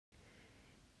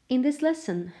In this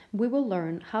lesson, we will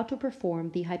learn how to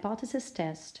perform the hypothesis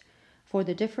test for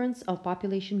the difference of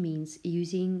population means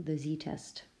using the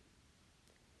z-test.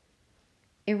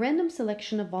 A random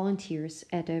selection of volunteers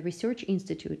at a research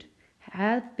institute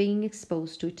have been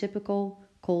exposed to a typical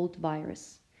cold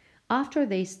virus. After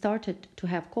they started to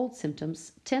have cold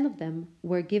symptoms, 10 of them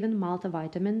were given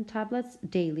multivitamin tablets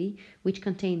daily, which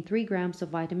contain 3 grams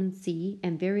of vitamin C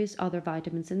and various other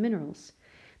vitamins and minerals.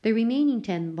 The remaining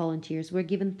 10 volunteers were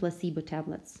given placebo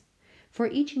tablets. For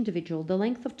each individual, the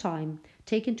length of time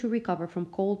taken to recover from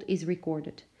cold is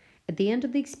recorded. At the end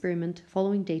of the experiment,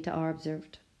 following data are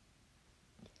observed.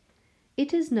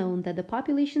 It is known that the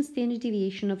population standard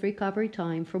deviation of recovery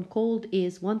time from cold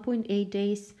is 1.8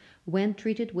 days when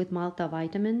treated with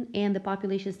multivitamin, and the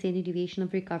population standard deviation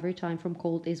of recovery time from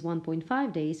cold is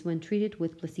 1.5 days when treated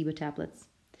with placebo tablets.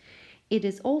 It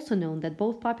is also known that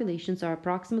both populations are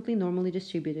approximately normally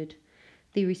distributed.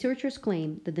 The researchers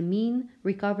claim that the mean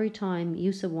recovery time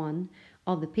US1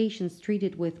 of the patients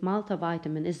treated with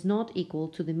multivitamin is not equal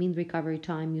to the mean recovery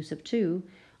time US2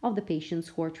 of the patients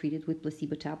who are treated with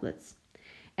placebo tablets.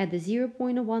 At the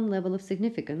 0.01 level of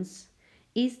significance,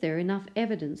 is there enough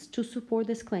evidence to support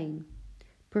this claim?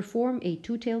 Perform a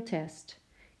two-tailed test.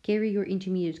 Carry your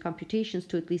intermediate computations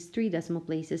to at least 3 decimal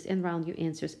places and round your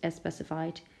answers as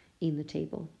specified in the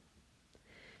table.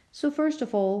 So first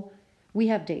of all, we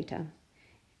have data.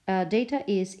 Data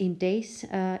is in days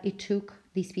it took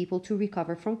these people to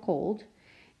recover from cold,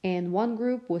 and one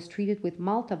group was treated with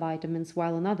multivitamins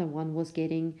while another one was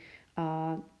getting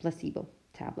placebo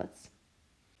tablets.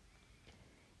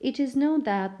 It is known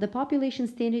that the population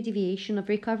standard deviation of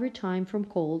recovery time from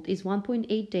cold is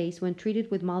 1.8 days when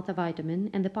treated with multivitamin,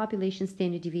 and the population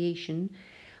standard deviation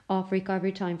of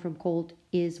recovery time from cold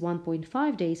is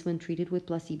 1.5 days when treated with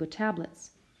placebo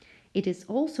tablets. It is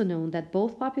also known that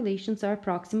both populations are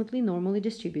approximately normally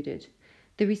distributed.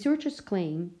 The researchers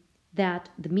claim that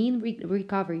the mean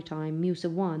recovery time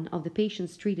MUSA1 of the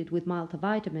patients treated with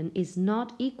multivitamin is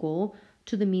not equal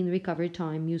to the mean recovery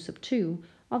time MUSA2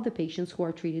 of the patients who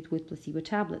are treated with placebo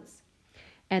tablets.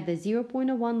 At the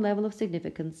 0.01 level of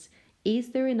significance, is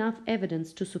there enough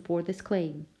evidence to support this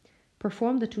claim?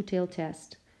 Perform the two-tailed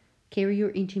test. Carry your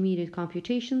intermediate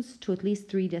computations to at least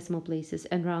 3 decimal places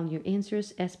and round your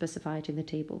answers as specified in the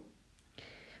table.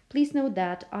 Please note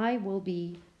that I will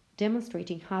be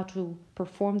demonstrating how to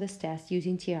perform this test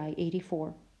using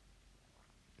TI-84.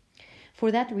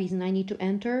 For that reason, I need to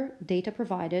enter data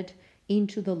provided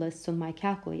into the lists on my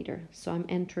calculator. So I'm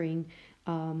entering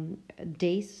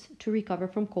days to recover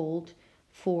from cold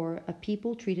for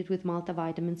people treated with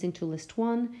multivitamins into list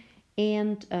 1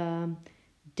 and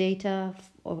data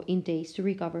in days to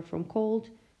recover from cold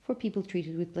for people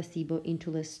treated with placebo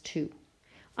into list 2.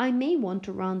 I may want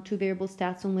to run 2 variable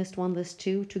stats on list 1, list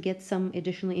 2 to get some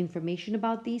additional information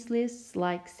about these lists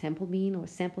like sample mean or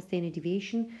sample standard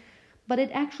deviation, but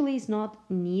it actually is not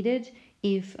needed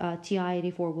if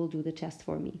TI-84 will do the test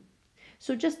for me.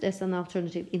 So just as an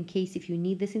alternative, in case if you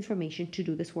need this information to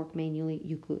do this work manually,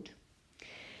 you could.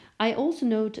 I also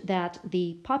note that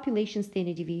the population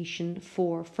standard deviation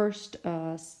for first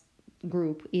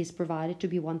group is provided to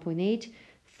be 1.8,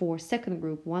 for second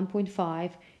group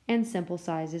 1.5, and sample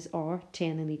sizes are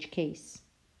 10 in each case.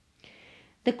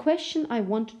 The question I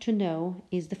want to know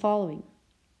is the following.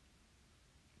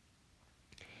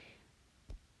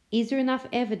 Is there enough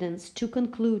evidence to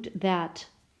conclude that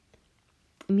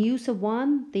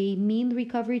MUSA1, the mean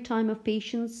recovery time of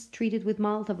patients treated with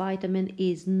multivitamin,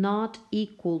 is not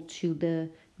equal to the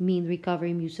mean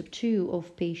recovery MUSA2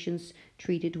 of patients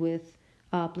treated with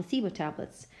placebo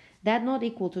tablets? That not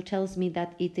equal to tells me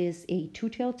that it is a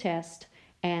two-tailed test,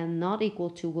 and not equal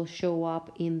to will show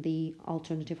up in the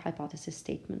alternative hypothesis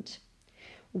statement.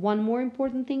 One more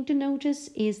important thing to notice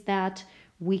is that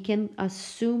we can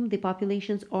assume the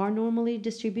populations are normally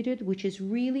distributed, which is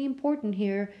really important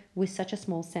here with such a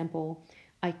small sample.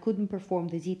 I couldn't perform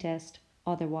the z-test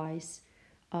otherwise,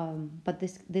 but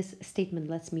this statement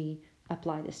lets me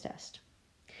apply this test.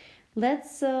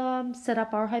 Let's set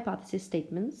up our hypothesis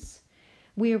statements.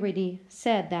 We already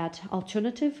said that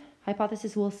alternative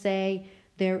hypothesis will say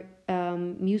their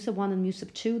MUSA1 and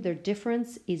MUSA2, their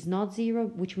difference is not 0,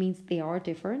 which means they are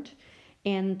different.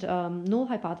 And null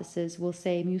hypothesis will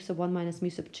say MUSA1 minus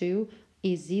MUSA2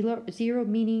 is 0,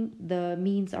 meaning the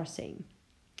means are same.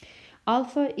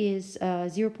 Alpha is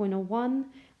 0.01.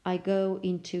 I go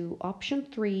into option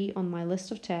 3 on my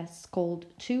list of tests called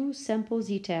 2 sample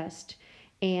z-test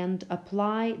and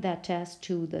apply that test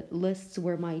to the lists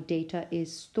where my data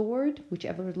is stored,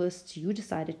 whichever lists you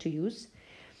decided to use.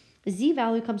 Z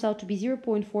value comes out to be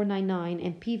 0.499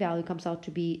 and P value comes out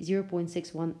to be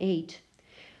 0.618.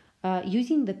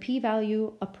 Using the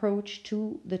p-value approach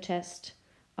to the test,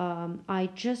 I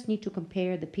just need to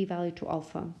compare the p-value to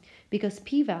alpha, because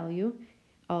p-value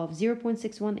of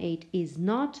 0.618 is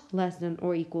not less than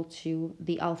or equal to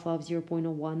the alpha of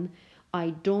 0.01.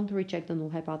 I don't reject the null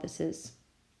hypothesis.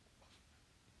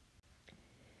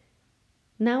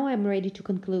 Now I'm ready to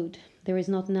conclude. There is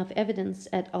not enough evidence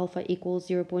at alpha equals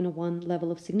 0.01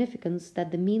 level of significance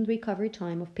that the mean recovery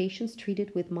time of patients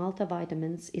treated with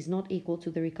multivitamins is not equal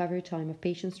to the recovery time of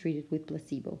patients treated with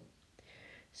placebo.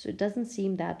 So it doesn't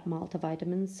seem that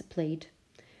multivitamins played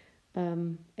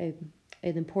an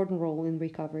important role in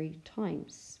recovery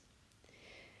times.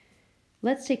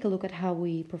 Let's take a look at how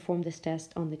we perform this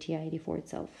test on the TI-84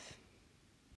 itself.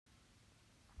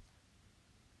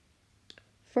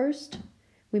 First,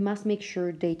 we must make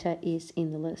sure data is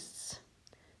in the lists.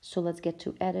 So let's get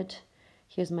to edit.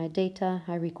 Here's my data.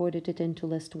 I recorded it into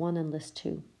list 1 and list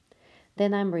 2.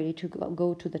 Then I'm ready to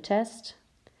go to the test.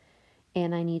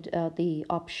 And I need the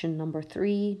option number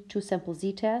 3 to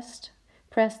SampZTest.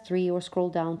 Press 3 or scroll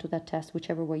down to that test,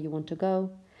 whichever way you want to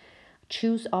go.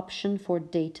 Choose option for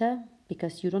data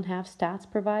because you don't have stats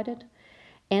provided.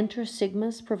 Enter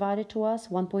sigmas provided to us,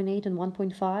 1.8 and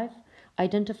 1.5.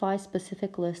 Identify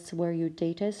specific lists where your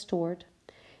data is stored.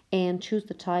 And choose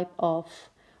the type of,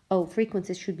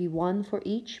 frequencies should be 1 for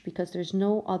each because there's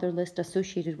no other list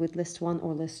associated with list 1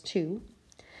 or list 2.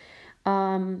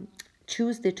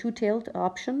 Choose the two-tailed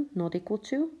option, not equal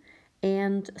to,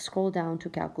 and scroll down to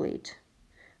calculate.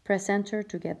 Press enter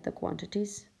to get the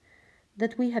quantities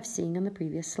that we have seen on the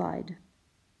previous slide.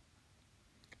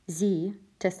 Z,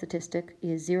 test statistic,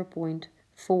 is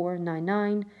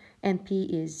 0.499 and P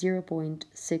is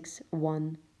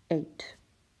 0.618.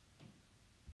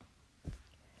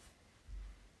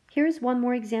 Here's one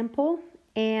more example,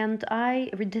 and I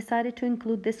decided to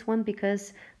include this one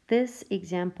because this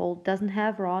example doesn't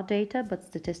have raw data but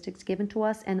statistics given to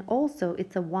us, and also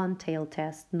it's a one-tail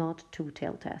test, not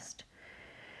two-tail test.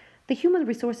 The Human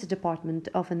Resources Department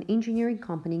of an engineering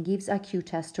company gives IQ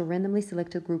tests to a randomly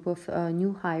selected group of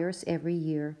new hires every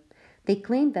year. They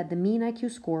claim that the mean IQ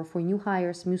score for new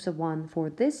hires mu(1) for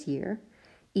this year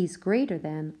is greater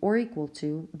than or equal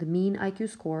to the mean IQ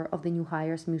score of the new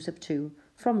hires mu(2)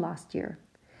 from last year.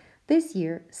 This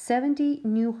year, 70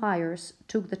 new hires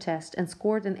took the test and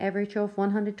scored an average of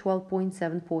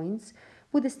 112.7 points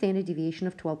with a standard deviation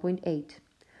of 12.8.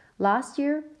 Last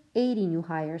year, 80 new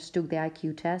hires took the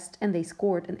IQ test and they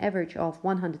scored an average of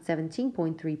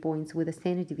 117.3 points with a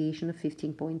standard deviation of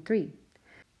 15.3.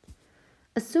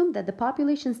 Assume that the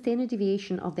population standard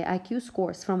deviation of the IQ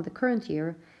scores from the current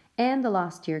year and the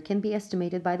last year can be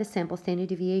estimated by the sample standard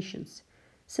deviations,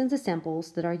 since the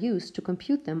samples that are used to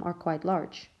compute them are quite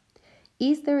large.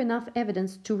 Is there enough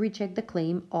evidence to reject the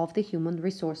claim of the Human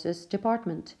Resources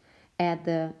Department at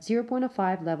the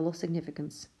 0.05 level of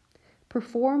significance?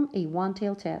 Perform a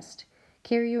one-tail test.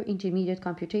 Carry your intermediate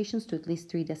computations to at least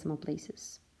 3 decimal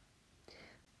places.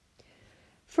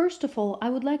 First of all, I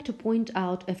would like to point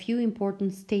out a few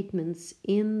important statements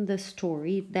in the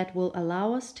story that will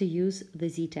allow us to use the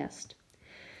z-test.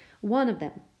 One of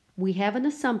them, we have an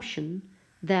assumption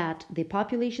that the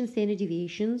population standard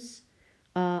deviations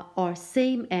are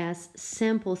same as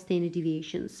sample standard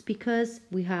deviations because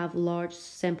we have large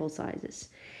sample sizes.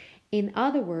 In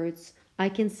other words, I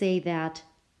can say that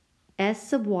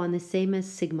S(1) is same as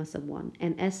sigma(1)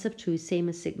 and S(2) is same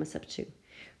as sigma(2),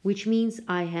 which means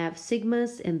I have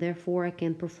sigmas and therefore I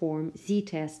can perform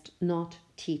z-test, not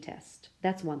t-test.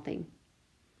 That's one thing.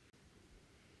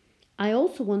 I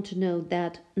also want to note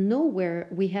that nowhere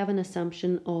we have an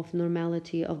assumption of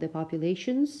normality of the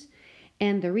populations,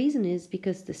 and the reason is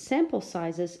because the sample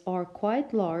sizes are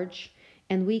quite large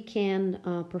and we can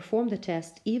perform the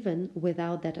test even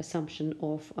without that assumption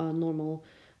of normal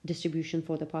distribution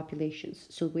for the populations.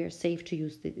 So we are safe to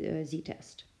use the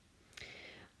z-test.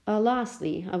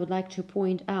 Lastly, I would like to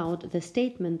point out the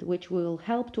statement which will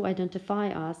help to identify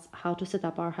us how to set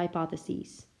up our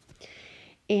hypotheses.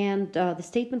 And the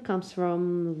statement comes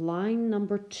from line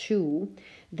number 2.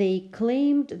 They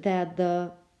claimed that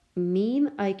the mean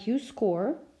IQ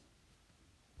score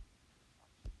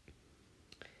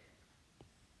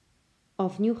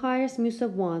of new hires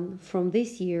mu(1) from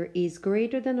this year is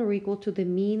greater than or equal to the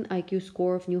mean IQ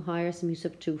score of new hires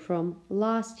mu(2) from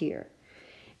last year.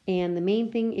 And the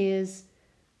main thing is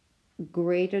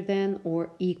greater than or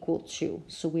equal to.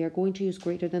 So we are going to use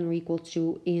greater than or equal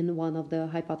to in one of the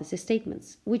hypothesis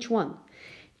statements. Which one?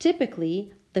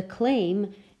 Typically, the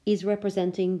claim is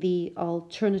representing the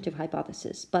alternative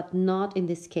hypothesis, but not in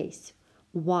this case.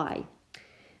 Why?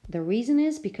 The reason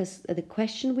is because the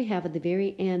question we have at the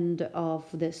very end of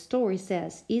the story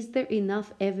says, is there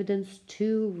enough evidence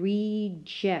to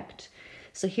reject?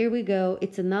 So here we go.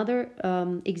 It's another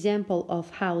example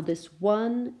of how this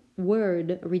one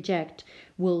word reject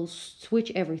will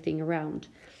switch everything around.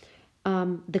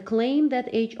 The claim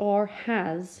that HR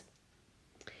has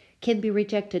can be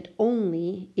rejected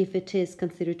only if it is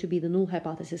considered to be the null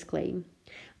hypothesis claim.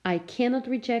 I cannot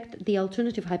reject the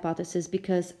alternative hypothesis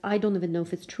because I don't even know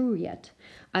if it's true yet.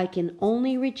 I can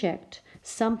only reject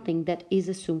something that is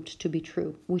assumed to be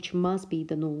true, which must be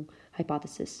the null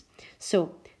hypothesis.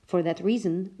 So, for that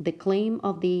reason, the claim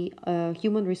of the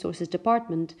Human Resources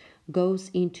Department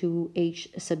goes into H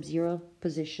sub 0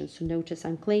 position. So notice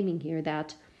I'm claiming here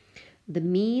that the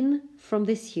mean from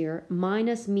this year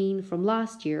minus mean from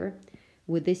last year,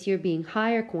 with this year being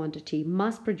higher quantity,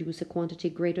 must produce a quantity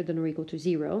greater than or equal to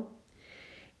 0.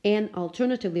 And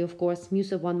alternatively, of course, mu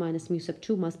sub 1 minus mu sub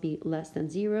 2 must be less than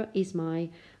 0 is my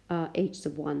H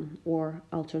sub 1 or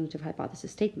alternative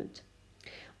hypothesis statement.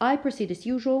 I proceed as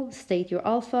usual, state your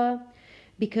alpha,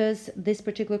 because this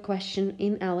particular question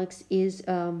in ALEKS is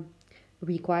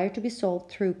required to be solved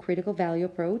through critical value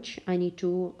approach. I need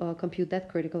to compute that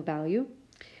critical value.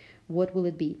 What will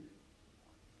it be?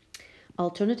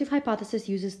 Alternative hypothesis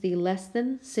uses the less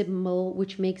than symbol,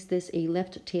 which makes this a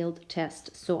left-tailed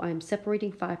test. So I'm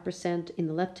separating 5% in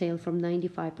the left tail from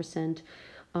 95%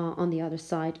 on the other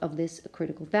side of this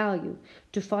critical value.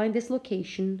 To find this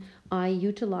location, I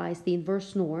utilize the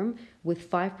inverse norm with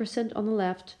 5% on the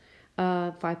left,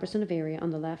 5% of area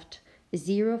on the left,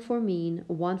 0 for mean,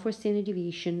 1 for standard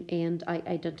deviation, and I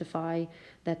identify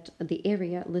that the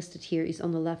area listed here is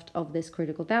on the left of this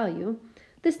critical value.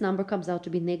 This number comes out to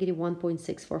be negative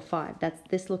 1.645. That's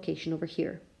this location over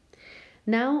here.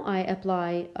 Now I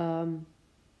apply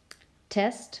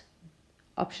test,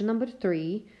 option number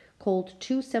 3, called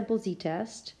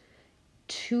SampZTest,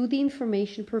 to the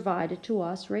information provided to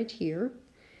us right here.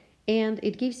 And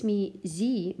it gives me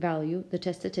z value, the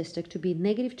test statistic, to be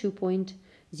negative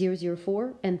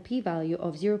 2.004 and p-value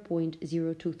of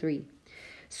 0.023.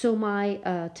 So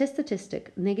my test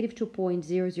statistic, negative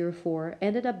 2.004,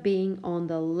 ended up being on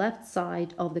the left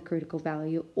side of the critical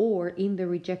value or in the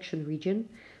rejection region.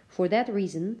 For that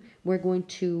reason, we're going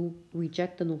to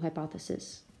reject the null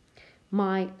hypothesis.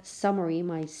 My summary,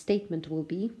 my statement will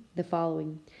be the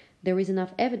following. There is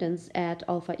enough evidence at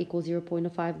alpha equals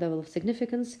 0.05 level of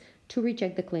significance to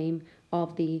reject the claim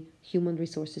of the Human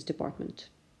Resources Department.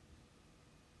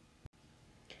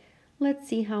 Let's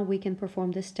see how we can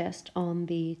perform this test on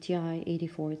the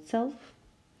TI-84 itself.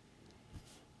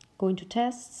 Going to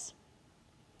tests,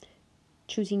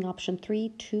 choosing option 3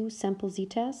 to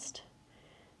SampZTest.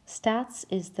 Stats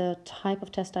is the type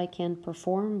of test I can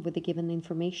perform with the given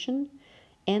information.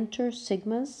 Enter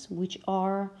sigmas, which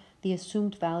are the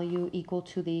assumed value equal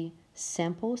to the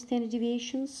sample standard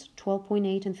deviations,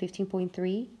 12.8 and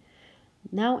 15.3.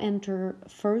 Now enter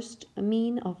first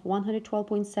mean of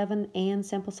 112.7 and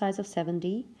sample size of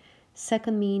 70,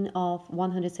 second mean of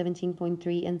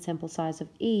 117.3 and sample size of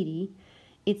 80.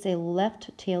 It's a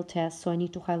left tail test, so I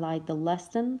need to highlight the less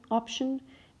than option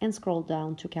and scroll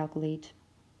down to calculate.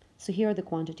 So here are the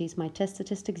quantities. My test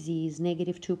statistic z is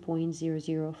negative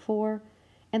 2.004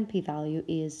 and p-value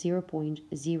is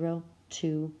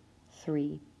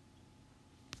 0.023.